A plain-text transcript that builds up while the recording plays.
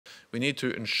We need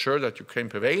to ensure that Ukraine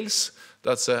prevails.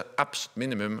 That's an absolute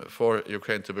minimum for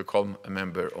Ukraine to become a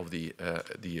member of the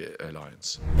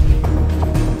alliance.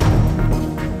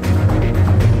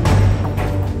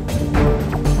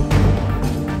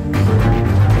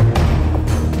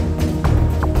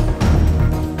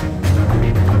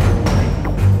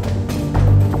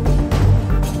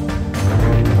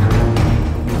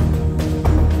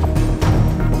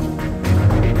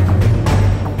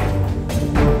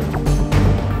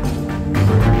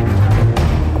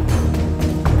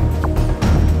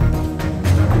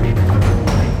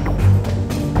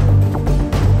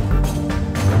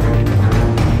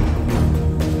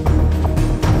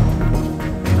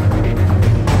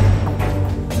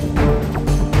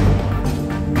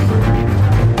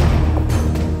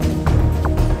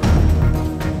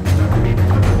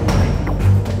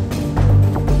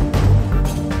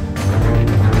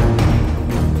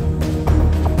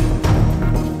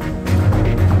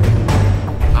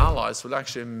 Will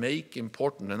actually make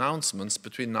important announcements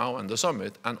between now and the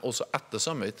summit, and also at the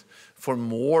summit, for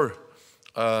more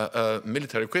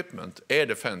military equipment, air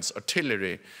defense,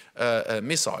 artillery,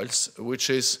 missiles, which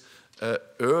is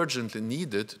urgently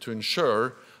needed to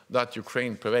ensure that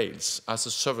Ukraine prevails as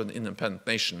a sovereign independent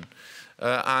nation.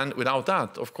 And without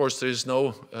that, of course, there is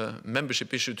no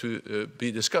membership issue to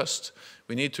be discussed.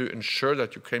 We need to ensure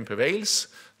that Ukraine prevails.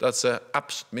 That's an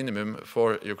absolute minimum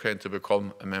for Ukraine to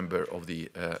become a member of the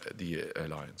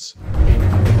alliance.